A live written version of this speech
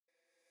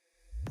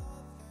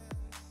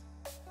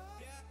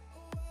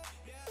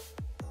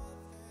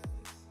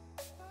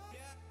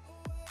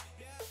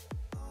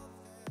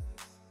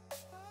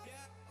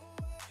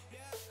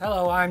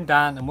Hello, I'm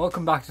Dan and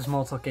welcome back to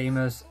Small Talk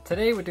Gamers.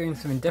 Today we're doing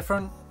something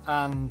different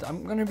and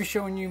I'm going to be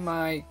showing you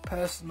my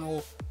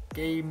personal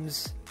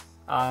games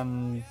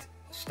and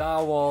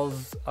Star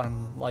Wars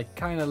and like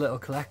kind of little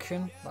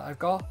collection that I've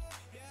got.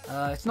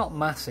 It's not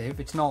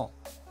massive, it's not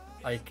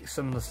like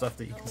some of the stuff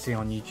that you can see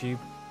on YouTube,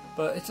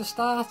 but it's a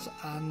start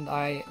and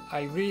I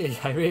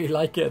really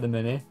like it at the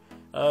minute.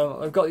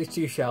 I've got these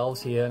two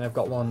shelves here and I've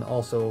got one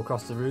also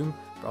across the room,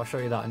 but I'll show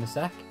you that in a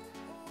sec.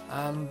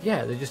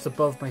 Yeah, they're just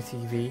above my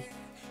TV.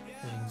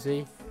 As you can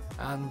see,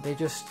 and they're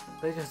just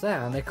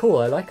there and they're cool.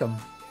 I like them,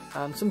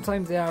 and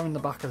sometimes they are in the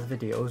back of the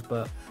videos,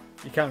 but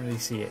you can't really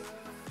see it.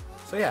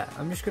 So yeah,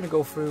 I'm just going to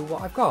go through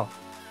what I've got.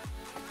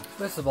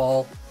 First of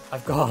all,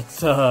 I've got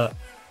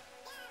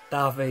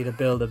Darth Vader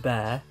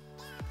Build-A-Bear.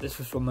 This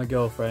was from my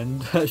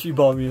girlfriend. She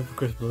bought me it for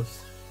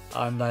Christmas,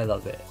 and I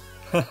love it.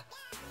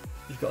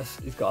 he's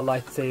got a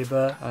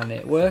lightsaber, and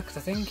it works,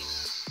 I think.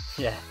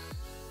 Yeah,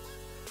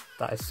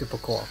 that is super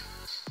cool.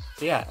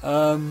 So yeah,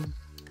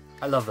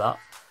 I love that.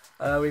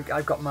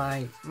 I've got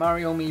my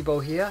Mario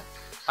amiibo here.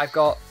 I've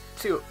got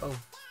two. Oh,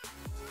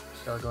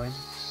 still going.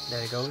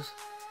 There it goes.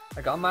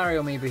 I got a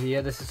Mario amiibo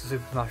here. This is the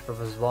Super Smash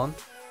Bros. One.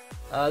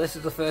 This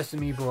is the first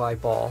amiibo I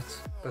bought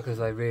because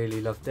I really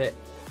loved it.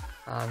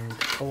 And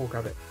oh,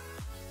 grab it.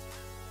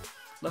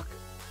 Look,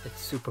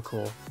 it's super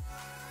cool.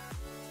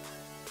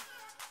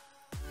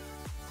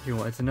 If you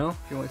wanted to know,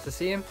 if you wanted to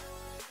see him,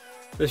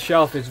 the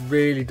shelf is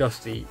really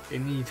dusty.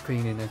 It needs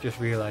cleaning. I just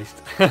realised.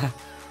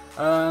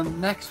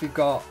 Next we've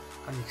got.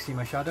 And you can see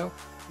my shadow.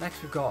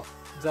 Next we've got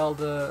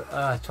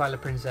Zelda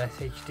Twilight Princess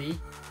HD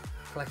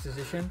Collector's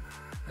Edition.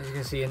 As you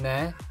can see in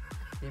there,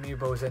 the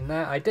amiibo's in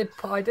there. I did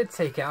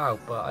take it out,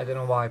 but I don't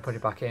know why I put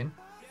it back in.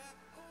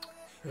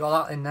 We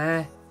got that in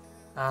there,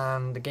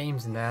 and the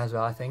game's in there as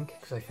well, I think,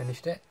 because I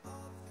finished it.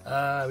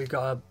 We've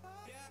got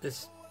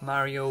this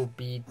Mario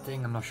bead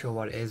thing. I'm not sure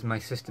what it is. My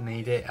sister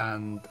made it,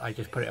 and I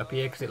just put it up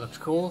here because it looks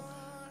cool.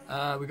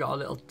 We got a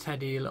little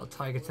teddy, a little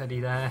tiger teddy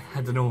there.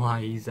 I don't know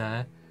why he's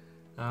there.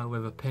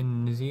 With a pin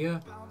in his ear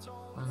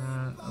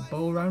and a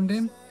bow around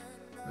him.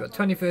 We've got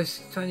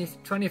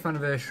 20th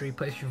anniversary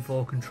PlayStation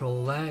 4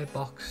 controller there,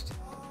 boxed,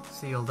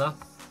 sealed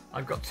up.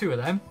 I've got two of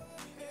them.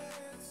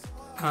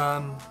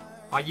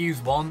 I use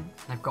one,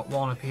 and I've got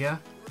one up here,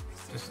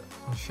 just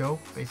on show,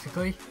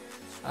 basically.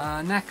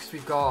 Next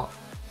we've got,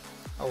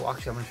 oh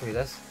actually I'm going to show you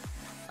this.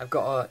 I've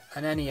got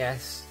an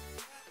NES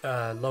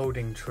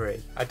loading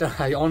tray.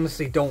 I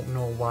honestly don't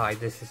know why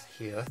this is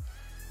here.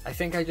 I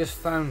think I just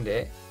found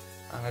it.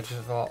 And I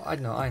just thought, I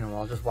know,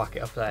 I'll just whack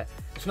it up there.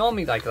 It's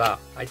normally like that.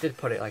 I did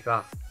put it like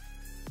that,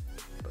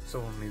 but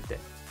someone moved it.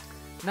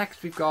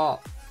 Next we've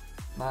got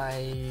my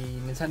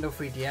Nintendo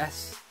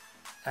 3DS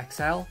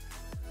XL.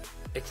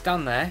 It's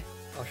down there.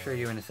 I'll show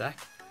you in a sec.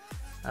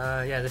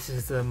 Yeah, this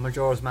is the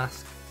Majora's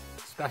Mask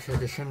Special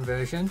Edition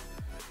version.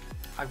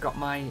 I've got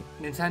my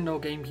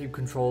Nintendo GameCube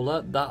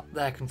controller.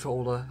 Their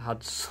controller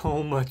had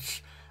so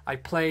much. I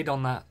played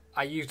on that.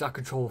 I used that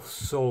controller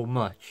so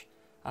much.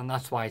 And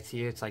that's why it's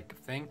here, it's like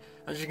a thing.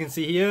 As you can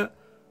see here,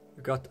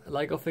 we've got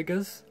Lego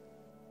figures.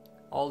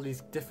 All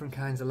these different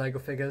kinds of Lego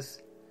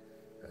figures.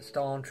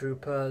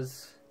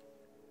 Stormtroopers,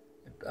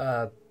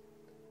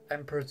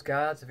 Emperor's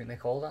Guards, I think they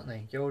call that, aren't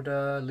they?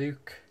 Yoda,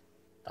 Luke,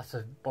 that's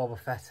a Boba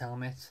Fett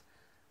helmet.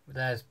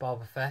 There's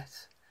Boba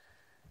Fett.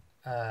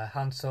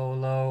 Han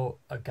Solo,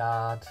 a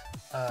guard.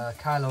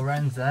 Kylo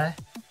Ren's there.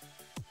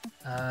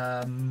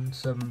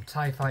 Some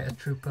TIE Fighter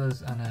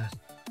troopers and a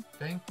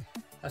thing.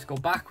 Let's go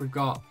back, we've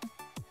got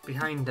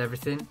behind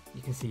everything,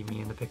 you can see me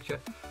in the picture.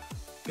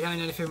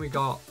 Behind everything we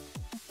got,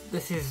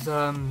 this is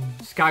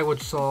Skyward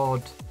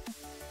Sword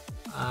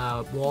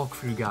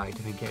walkthrough guide, I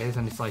think it is,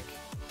 and it's like,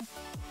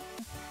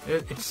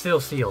 it's still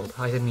sealed.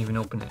 I didn't even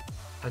open it.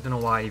 I don't know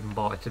why I even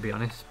bought it, to be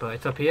honest, but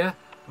it's up here.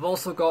 I've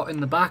also got in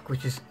the back,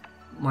 which is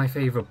my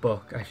favourite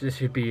book. Actually, this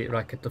should be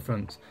right at the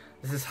front.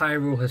 This is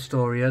Hyrule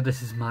Historia.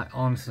 This is my,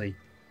 honestly,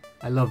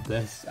 I love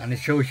this, and it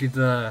shows you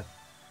the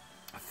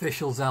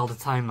official Zelda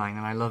timeline,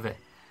 and I love it.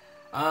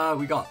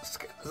 We got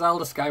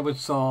Zelda Skyward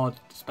Sword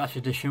Special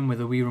Edition with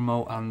a Wii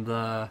Remote and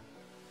the...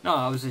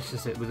 No, it was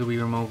just it with the Wii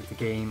Remote, the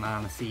game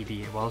and a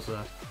CD, it was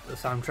the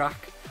soundtrack.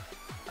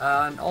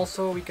 And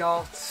also we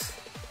got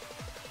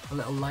a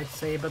little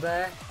lightsaber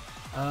there.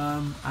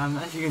 And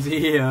as you can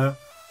see here,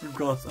 we've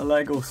got a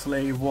Lego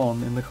Slave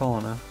 1 in the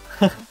corner.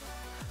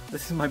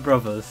 This is my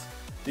brother's.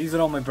 These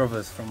are all my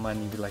brothers from when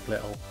he was like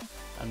little.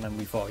 And then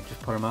we thought we'd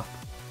just put them up.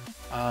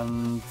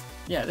 And...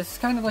 yeah, this is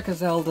kind of like a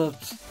Zelda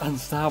and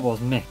Star Wars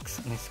mix,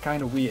 and it's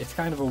kind of weird. It's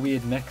kind of a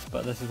weird mix,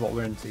 but this is what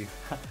we're into.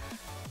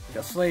 We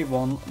got Slave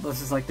 1.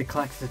 This is like the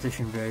collector's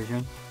edition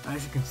version.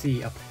 As you can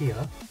see up here,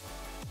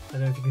 I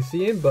don't know if you can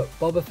see him, but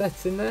Boba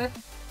Fett's in there.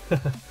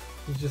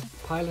 He's just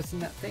piloting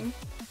that thing.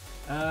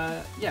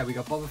 Yeah, we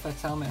got Boba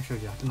Fett's helmet. I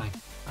showed you that, didn't I?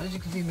 And as you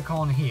can see in the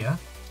corner here,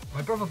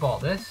 my brother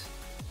bought this,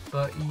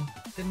 but he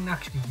didn't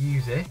actually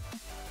use it.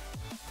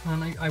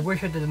 And I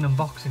wish I did an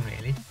unboxing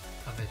really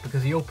of it,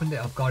 because he opened it,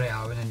 I've got it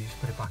out, and then you just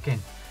put it back in.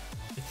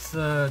 It's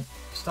the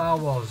Star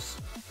Wars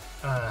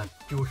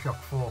DualShock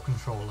 4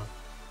 controller.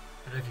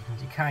 I don't know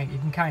if you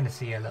can kind of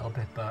see it a little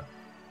bit, but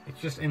it's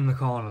just in the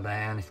corner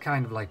there, and it's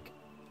kind of like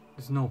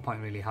there's no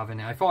point really having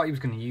it. I thought he was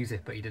going to use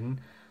it, but he didn't.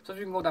 So if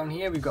you can go down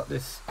here, we've got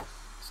this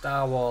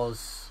Star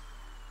Wars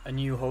A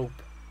New Hope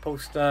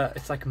poster.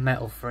 It's like a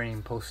metal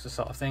frame poster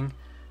sort of thing.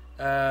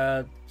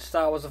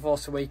 Star Wars The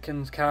Force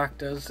Awakens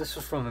characters. This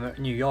was from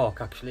New York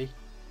actually.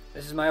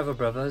 This is my other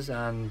brother's,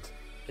 and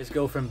his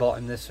girlfriend bought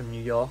him this from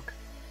New York.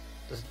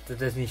 The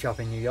Disney shop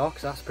in New York,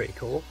 so that's pretty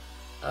cool.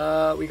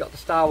 We got the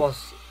Star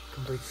Wars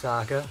Complete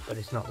Saga, but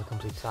it's not the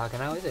Complete Saga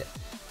now, is it?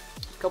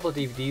 A couple of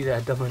DVDs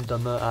there, Dumber and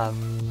Dumber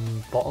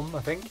Bottom, I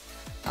think.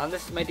 And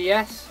this is my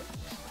DS.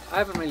 I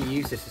haven't really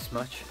used this as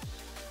much,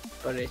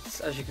 but it's,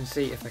 as you can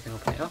see, if I can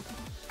open it up,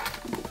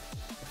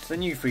 it's the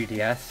new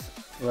 3DS.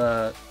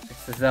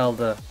 It's the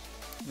Zelda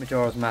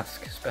Majora's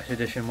Mask Special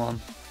Edition one.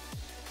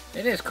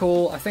 It is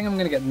cool. I think I'm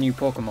going to get the new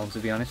Pokemon, to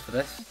be honest, for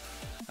this.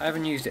 I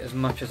haven't used it as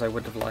much as I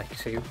would have liked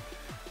to.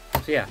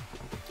 So yeah,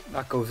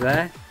 that goes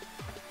there.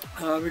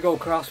 We go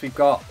across, we've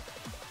got,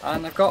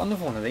 and I've got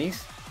another one of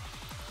these.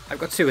 I've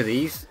got two of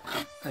these,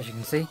 as you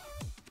can see.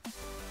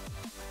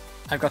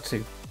 I've got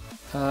two.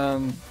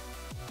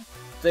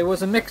 There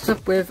was a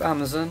mix-up with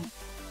Amazon,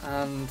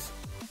 and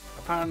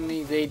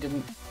apparently they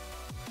didn't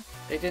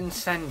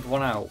send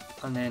one out,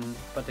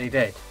 but they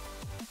did.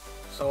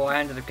 So I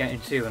ended up getting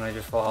two, and I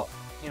just thought,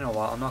 you know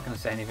what, I'm not going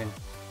to say anything.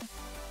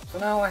 So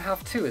now I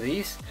have two of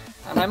these,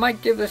 and I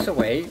might give this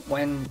away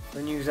when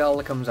the new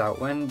Zelda comes out.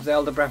 When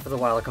Zelda Breath of the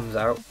Wild comes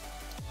out,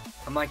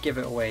 I might give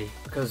it away,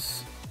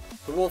 because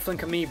the Wolf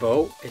Link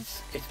Amiibo,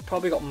 it's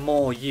probably got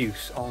more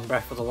use on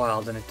Breath of the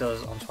Wild than it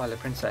does on Twilight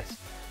Princess.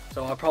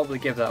 So I'll probably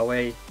give that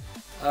away.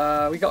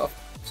 We got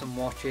some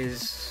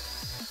watches,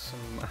 some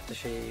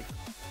aftershave,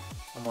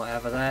 and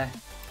whatever there.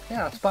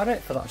 Yeah, that's about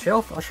it for that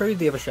shelf. I'll show you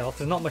the other shelf.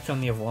 There's not much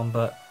on the other one,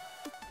 but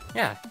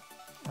yeah,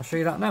 I'll show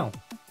you that now.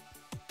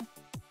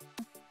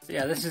 So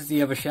yeah, this is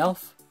the other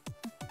shelf.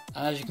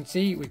 And as you can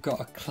see, we've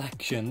got a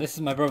collection. This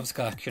is my brother's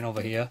collection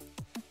over here,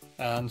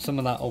 and some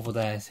of that over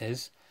there is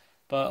his.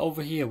 But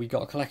over here, we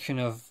got a collection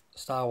of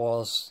Star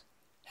Wars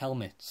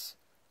helmets.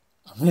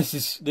 And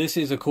this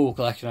is a cool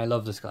collection. I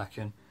love this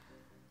collection.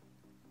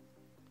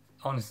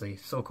 Honestly,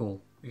 so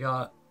cool. We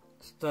got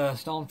the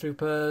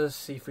Stormtroopers,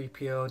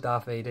 C-3PO,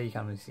 Darth Vader. You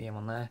can't really see him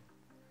on there.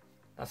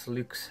 That's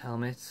Luke's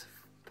helmet.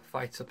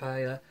 Fighter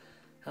pilot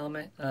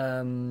helmet.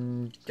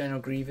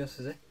 General Grievous,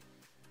 is it?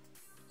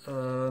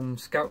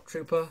 Scout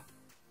Trooper,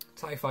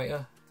 TIE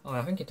Fighter. Oh,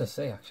 I think it does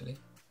say actually,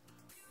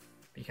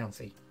 but you can't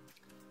see.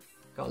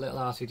 Got a little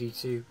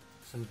R2-D2,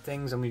 some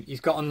things, and he's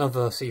got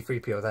another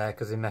C-3PO there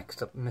because they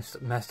messed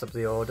up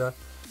the order.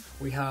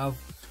 We have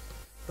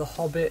the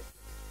Hobbit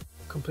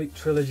Complete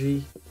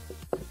Trilogy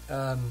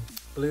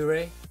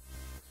Blu-ray,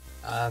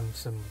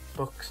 some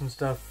books and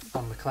stuff,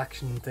 and the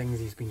collection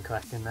things he's been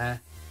collecting there.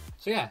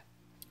 So yeah,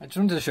 I just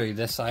wanted to show you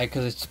this side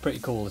because it's pretty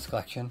cool, this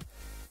collection.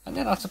 And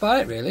yeah, that's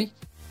about it really.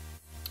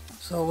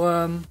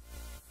 So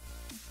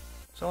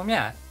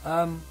yeah,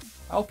 I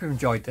hope you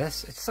enjoyed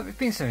this. It's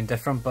been something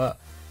different, but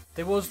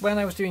there was, when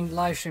I was doing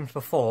live streams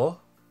before,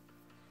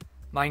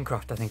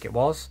 Minecraft I think it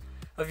was,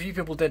 a few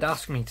people did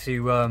ask me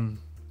to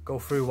go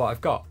through what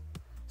I've got.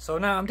 So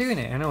now I'm doing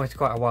it. I know it's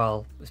quite a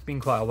while, it's been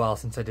quite a while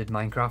since I did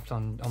Minecraft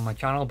on my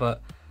channel,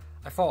 but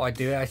I thought I'd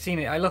do it.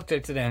 I looked at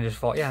it today and just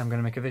thought, yeah, I'm going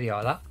to make a video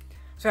out of that.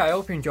 So yeah, I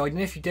hope you enjoyed,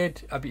 and if you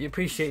did, I'd be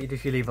appreciated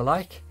if you leave a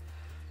like.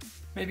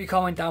 Maybe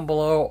comment down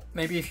below,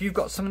 maybe if you've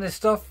got some of this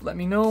stuff, let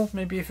me know.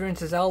 Maybe if you're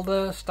into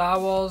Zelda, Star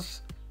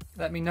Wars,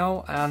 let me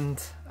know,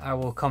 and I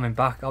will comment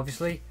back,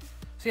 obviously.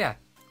 So yeah,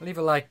 leave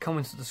a like,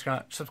 comment,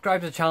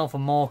 subscribe to the channel for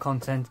more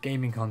content,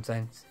 gaming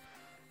content,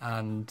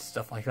 and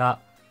stuff like that.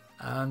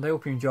 And I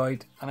hope you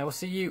enjoyed, and I will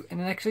see you in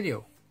the next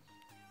video.